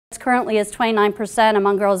currently is 29%.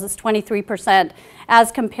 Among girls, it's 23%,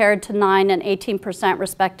 as compared to 9% and 18%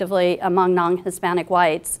 respectively among non-Hispanic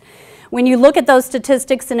whites. When you look at those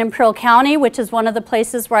statistics in Imperial County, which is one of the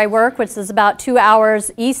places where I work, which is about 2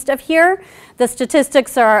 hours east of here, the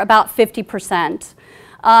statistics are about 50%.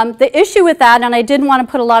 The issue with that, and I didn't want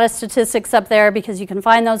to put a lot of statistics up there because you can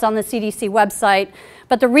find those on the CDC website,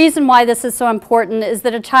 but the reason why this is so important is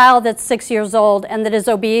that a child that's 6 years old and that is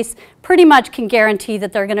obese pretty much can guarantee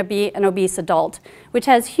that they're going to be an obese adult, which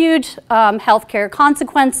has huge healthcare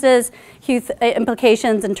consequences, huge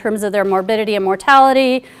implications in terms of their morbidity and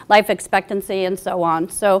mortality, life expectancy, and so on.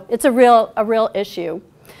 So it's a real issue.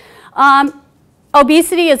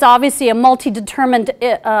 Obesity is obviously a multi-determined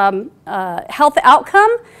health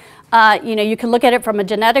outcome. You can look at it from a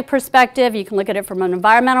genetic perspective, you can look at it from an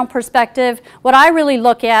environmental perspective. What I really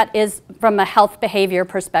look at is from a health behavior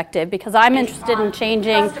perspective, because I'm interested in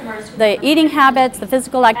changing the eating habits, the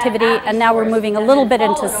physical activity, and now we're moving a little bit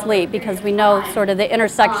into sleep because we know sort of the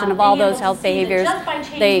intersection of all those health behaviors,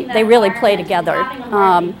 they really play together.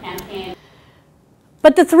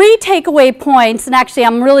 But the 3 takeaway points, and actually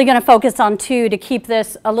I'm really going to focus on 2 to keep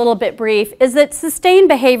this a little bit brief, is that sustained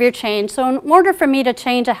behavior change. So in order for me to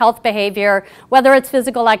change a health behavior, whether it's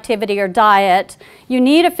physical activity or diet, you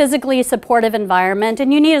need a physically supportive environment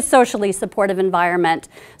and you need a socially supportive environment.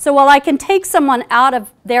 So while I can take someone out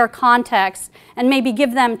of their context and maybe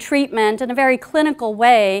give them treatment in a very clinical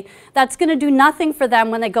way, that's going to do nothing for them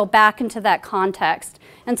when they go back into that context.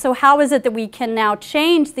 And so how is it that we can now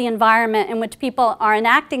change the environment in which people are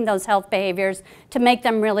enacting those health behaviors to make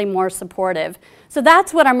them really more supportive? So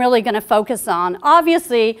that's what I'm really going to focus on.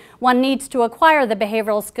 Obviously, one needs to acquire the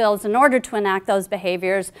behavioral skills in order to enact those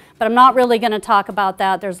behaviors, but I'm not really going to talk about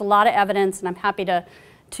that. There's a lot of evidence, and I'm happy to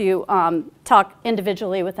talk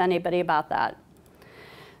individually with anybody about that.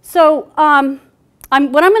 So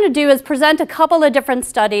what I'm going to do is present a couple of different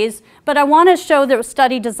studies, but I want to show the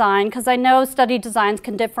study design because I know study designs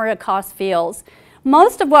can differ across fields.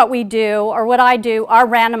 Most of what we do, or what I do, are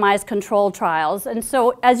randomized controlled trials. And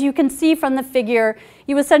so as you can see from the figure,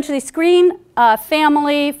 you essentially screen a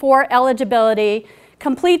family for eligibility,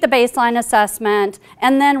 complete the baseline assessment,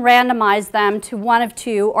 and then randomize them to 1 of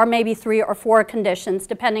 2 or maybe 3 or 4 conditions,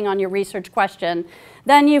 depending on your research question.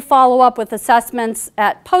 Then you follow up with assessments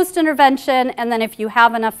at post-intervention, and then if you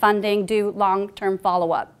have enough funding, do long-term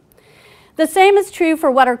follow-up. The same is true for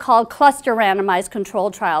what are called cluster randomized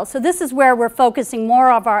controlled trials. So this is where we're focusing more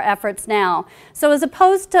of our efforts now. So as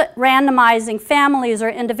opposed to randomizing families or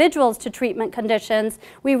individuals to treatment conditions,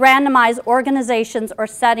 we randomize organizations or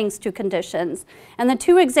settings to conditions. And the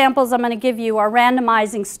 2 examples I'm going to give you are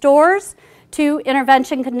randomizing stores to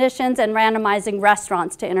intervention conditions and randomizing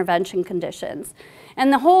restaurants to intervention conditions.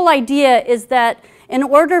 And the whole idea is that in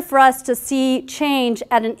order for us to see change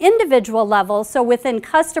at an individual level, so within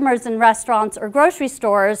customers in restaurants or grocery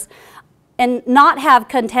stores, and not have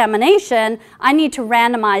contamination, I need to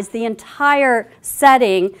randomize the entire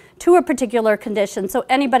setting to a particular condition. So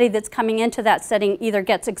anybody that's coming into that setting either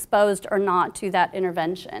gets exposed or not to that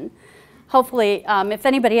intervention. Hopefully, if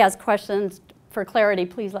anybody has questions for clarity,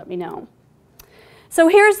 please let me know. So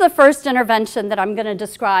here's the first intervention that I'm going to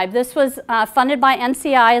describe. This was funded by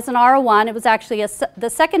NCI as an R01. It was actually the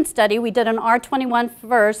second study. We did an R21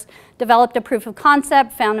 first, developed a proof of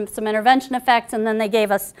concept, found some intervention effects, and then they gave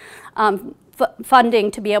us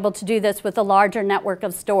funding to be able to do this with a larger network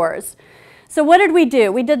of stores. So what did we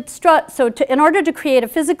do? We did in order to create a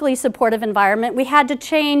physically supportive environment, we had to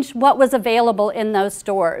change what was available in those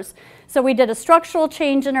stores. So we did a structural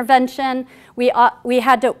change intervention. We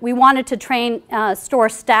wanted to train store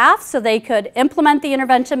staff so they could implement the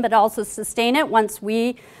intervention but also sustain it once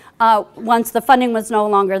the funding was no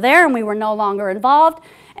longer there and we were no longer involved.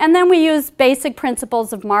 And then we used basic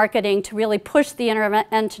principles of marketing to really push the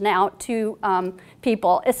intervention out to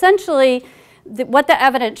people. Essentially, what the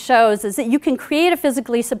evidence shows is that you can create a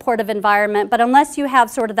physically supportive environment, but unless you have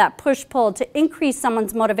sort of that push-pull to increase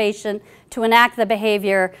someone's motivation to enact the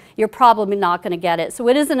behavior, you're probably not going to get it. So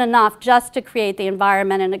it isn't enough just to create the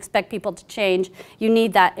environment and expect people to change. You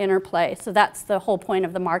need that interplay. So that's the whole point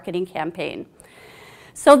of the marketing campaign.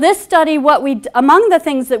 So this study, among the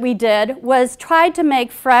things that we did was tried to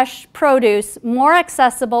make fresh produce more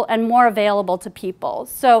accessible and more available to people.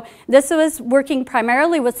 So this was working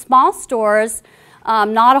primarily with small stores,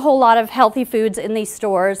 not a whole lot of healthy foods in these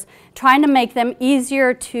stores, trying to make them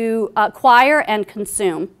easier to acquire and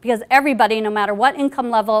consume, because everybody, no matter what income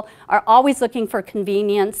level, are always looking for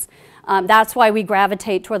convenience. That's why we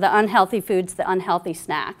gravitate toward the unhealthy foods, the unhealthy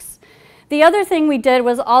snacks. The other thing we did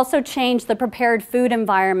was also change the prepared food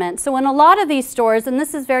environment. So in a lot of these stores, and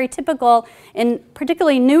this is very typical in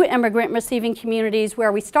particularly new immigrant receiving communities where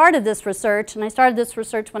we started this research, and I started this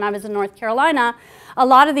research when I was in North Carolina, a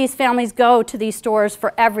lot of these families go to these stores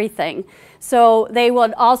for everything. So they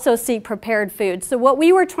would also seek prepared food. So what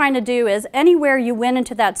we were trying to do is anywhere you went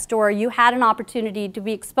into that store, you had an opportunity to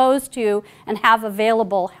be exposed to and have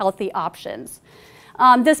available healthy options.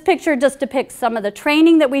 This picture just depicts some of the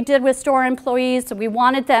training that we did with store employees. So we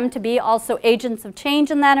wanted them to be also agents of change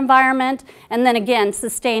in that environment, and then again,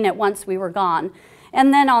 sustain it once we were gone.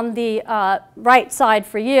 And then on the right side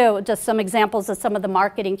for you, just some examples of some of the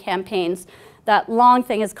marketing campaigns. That long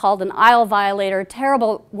thing is called an aisle violator,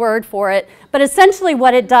 terrible word for it. But essentially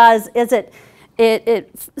what it does is it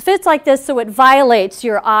fits like this, so it violates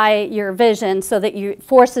your eye, your vision, so that it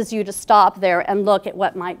forces you to stop there and look at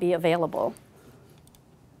what might be available.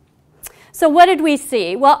 So what did we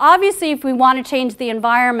see? Well, obviously, if we want to change the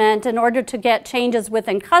environment, in order to get changes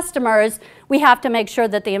within customers, we have to make sure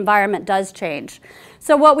that the environment does change.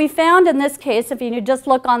 So what we found in this case, if you just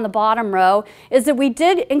look on the bottom row, is that we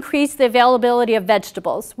did increase the availability of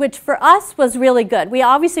vegetables, which for us was really good. We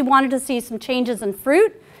obviously wanted to see some changes in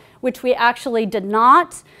fruit, which we actually did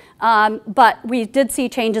not. But we did see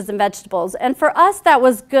changes in vegetables. And for us, that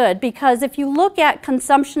was good, because if you look at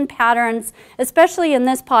consumption patterns, especially in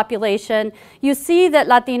this population, you see that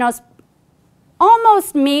Latinos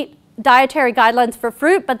almost meet dietary guidelines for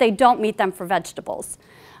fruit, but they don't meet them for vegetables.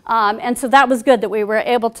 And so that was good that we were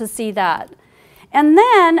able to see that. And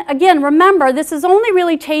then, again, remember, this is only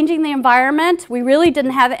really changing the environment. We really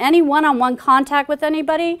didn't have any one-on-one contact with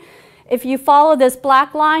anybody. If you follow this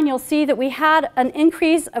black line, you'll see that we had an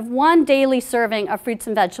increase of 1 daily serving of fruits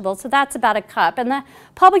and vegetables. So that's about a cup. And the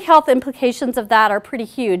public health implications of that are pretty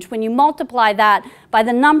huge when you multiply that by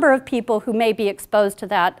the number of people who may be exposed to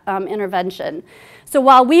that intervention. So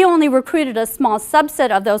while we only recruited a small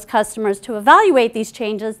subset of those customers to evaluate these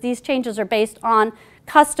changes are based on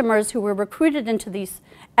customers who were recruited into these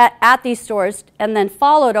at these stores and then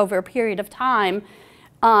followed over a period of time.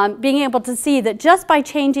 Being able to see that just by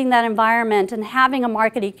changing that environment and having a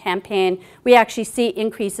marketing campaign, we actually see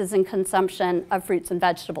increases in consumption of fruits and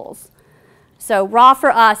vegetables. So raw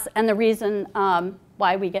for us, and the reason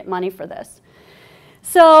why we get money for this.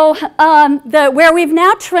 So where we've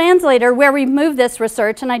now translated, where we've moved this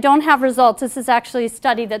research, and I don't have results, this is actually a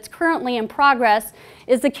study that's currently in progress,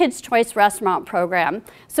 is the Kids' Choice Restaurant Program.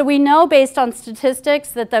 So we know based on statistics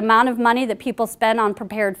that the amount of money that people spend on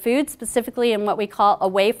prepared foods, specifically in what we call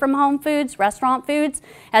away from home foods, restaurant foods,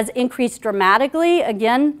 has increased dramatically.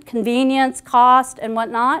 Again, convenience, cost, and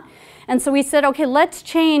whatnot. And so we said, okay, let's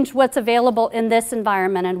change what's available in this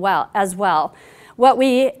environment as well. What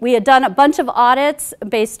we had done a bunch of audits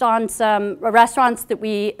based on some restaurants that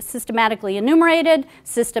we systematically enumerated,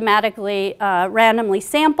 systematically randomly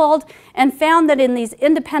sampled, and found that in these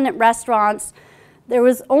independent restaurants, there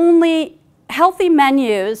was only healthy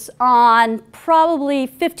menus on probably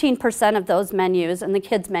 15% of those menus and the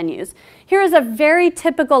kids' menus. Here is a very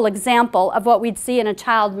typical example of what we'd see in a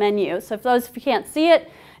child menu. So if those of you can't see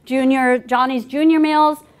it, Johnny's Junior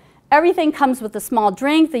Meals, everything comes with a small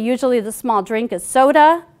drink. Usually the small drink is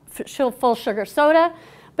soda, full sugar soda.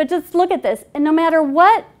 But just look at this. And no matter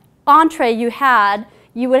what entree you had,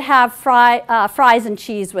 you would have fries and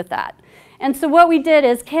cheese with that. And so what we did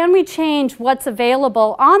is, can we change what's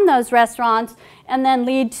available on those restaurants and then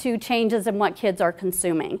lead to changes in what kids are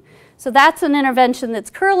consuming? So that's an intervention that's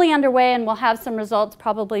currently underway, and we'll have some results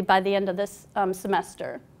probably by the end of this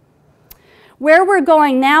semester. Where we're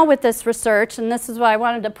going now with this research, and this is why I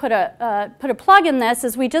wanted to put a plug in this,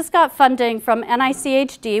 is we just got funding from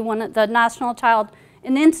NICHD, the National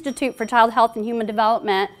Institute for Child Health and Human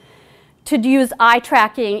Development, to use eye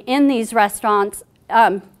tracking in these restaurants,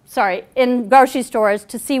 in grocery stores,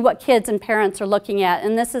 to see what kids and parents are looking at.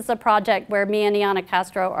 And this is a project where me and Iana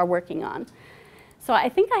Castro are working on. So I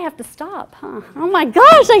think I have to stop, huh? Oh my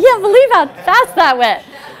gosh, I can't believe how fast that went.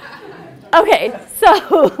 Okay,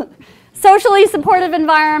 so socially supportive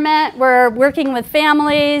environment, we're working with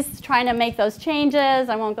families, trying to make those changes.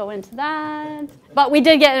 I won't go into that. But we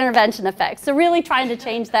did get intervention effects. So really trying to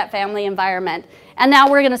change that family environment. And now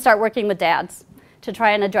we're going to start working with dads to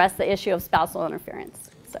try and address the issue of spousal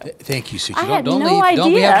interference. So. Thank you, Suchi. I had don't no leave. idea.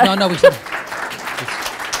 Don't we have, no, we should.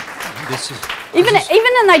 Even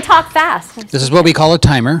when I talk fast. This is what we call a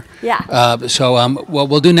timer. Yeah. What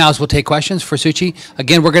we'll do now is we'll take questions for Suchi.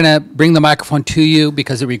 Again, we're going to bring the microphone to you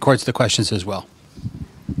because it records the questions as well.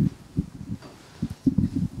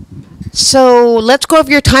 So let's go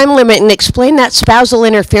over your time limit and explain that spousal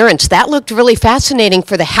interference. That looked really fascinating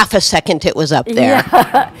for the half a second it was up there.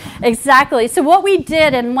 Yeah, exactly. So what we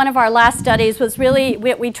did in one of our last studies was really,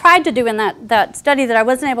 we tried to do in that study that I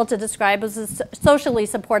wasn't able to describe was a socially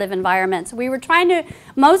supportive environment. So we were trying to,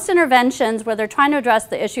 most interventions where they're trying to address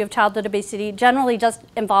the issue of childhood obesity generally just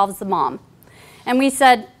involves the mom. And we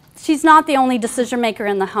said, she's not the only decision maker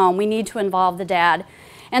in the home. We need to involve the dad.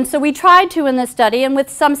 And so we tried to in this study, and with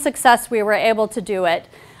some success we were able to do it.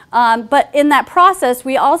 But in that process,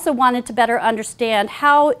 we also wanted to better understand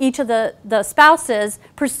how each of the spouses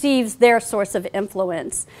perceives their source of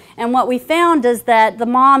influence. And what we found is that the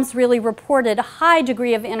moms really reported a high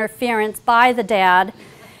degree of interference by the dad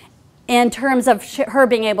in terms of her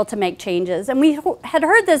being able to make changes. And we had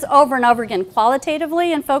heard this over and over again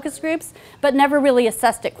qualitatively in focus groups, but never really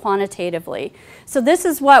assessed it quantitatively. So this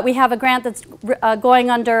is what we have a grant that's going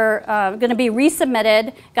to be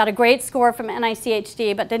resubmitted, got a great score from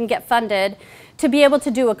NICHD, but didn't get funded, to be able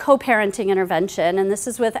to do a co-parenting intervention. And this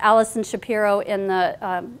is with Allison Shapiro in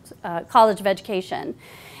the College of Education.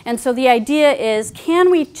 And so the idea is,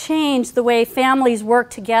 can we change the way families work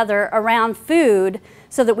together around food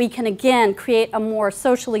so that we can, again, create a more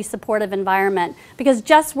socially supportive environment? Because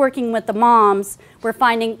just working with the moms, we're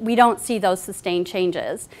finding we don't see those sustained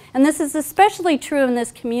changes. And this is especially true in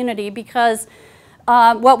this community because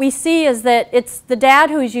what we see is that it's the dad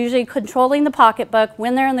who is usually controlling the pocketbook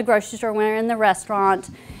when they're in the grocery store, when they're in the restaurant,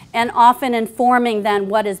 and often informing then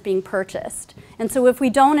what is being purchased. And so if we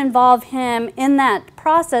don't involve him in that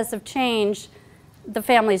process of change, the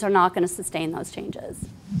families are not going to sustain those changes.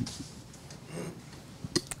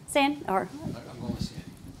 Stan? Or?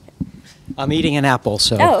 I'm eating an apple,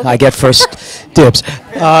 so okay. I get first dibs.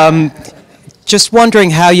 Just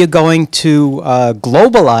wondering how you're going to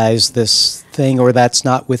globalize this thing, or that's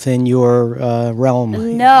not within your realm.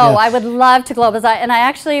 No, yeah. I would love to globalize. And I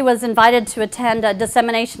actually was invited to attend a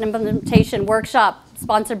dissemination implementation workshop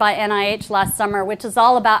sponsored by NIH last summer, which is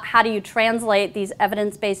all about how do you translate these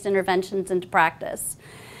evidence-based interventions into practice.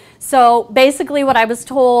 So basically what I was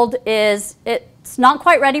told is it's not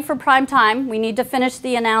quite ready for prime time. We need to finish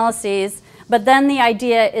the analyses. But then the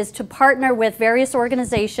idea is to partner with various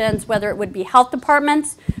organizations, whether it would be health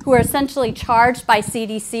departments who are essentially charged by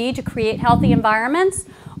CDC to create healthy environments,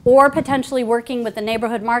 or potentially working with the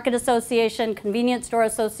Neighborhood Market Association, Convenience Store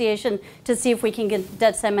Association, to see if we can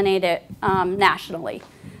disseminate it nationally,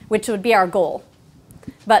 which would be our goal.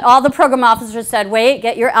 But all the program officers said, wait,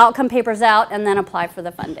 get your outcome papers out, and then apply for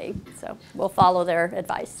the funding. So we'll follow their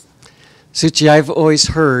advice. Suchi, I've always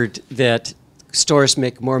heard that stores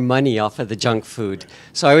make more money off of the junk food.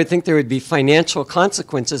 So I would think there would be financial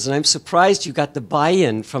consequences, and I'm surprised you got the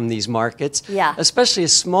buy-in from these markets, yeah. Especially a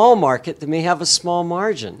small market that may have a small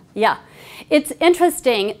margin. Yeah. It's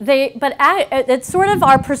interesting, but it's sort of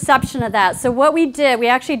our perception of that. So what we did, we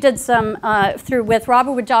actually did some, with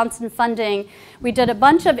Robert Wood Johnson funding, we did a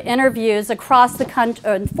bunch of interviews across the country,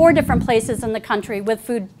 in 4 different places in the country with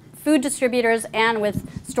food distributors and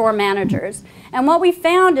with store managers. And what we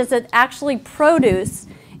found is that actually produce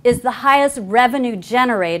is the highest revenue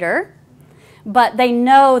generator, but they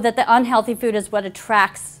know that the unhealthy food is what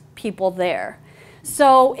attracts people there.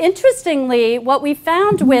 So interestingly, what we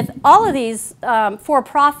found with all of these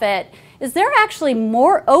for-profit is they're actually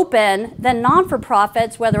more open than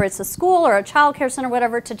non-for-profits, whether it's a school or a child care center,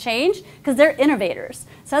 whatever, to change, because they're innovators.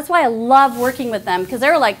 So that's why I love working with them, because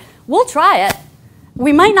they're like, we'll try it.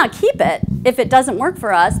 We might not keep it if it doesn't work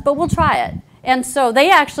for us, but we'll try it. And so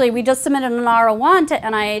they actually, we just submitted an R01 to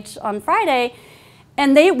NIH on Friday,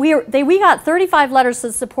 and we got 35 letters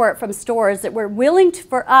of support from stores that were willing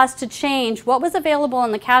for us to change what was available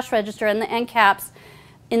in the cash register and the end caps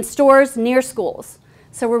in stores near schools.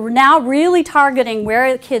 So we're now really targeting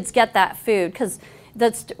where kids get that food, because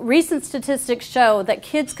the recent statistics show that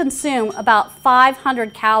kids consume about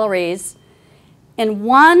 500 calories in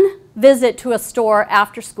one visit to a store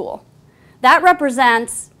after school. That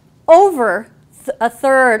represents over a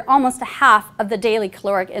third, almost a half of the daily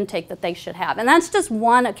caloric intake that they should have. And that's just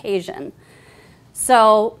one occasion.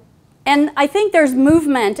 So, and I think there's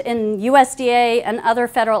movement in USDA and other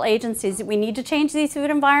federal agencies that we need to change these food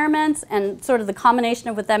environments, and sort of the combination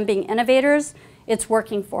of with them being innovators, it's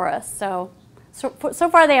working for us. So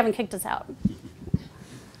far they haven't kicked us out.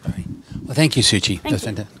 All right. Well, thank you, Suchi.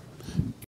 Thank you.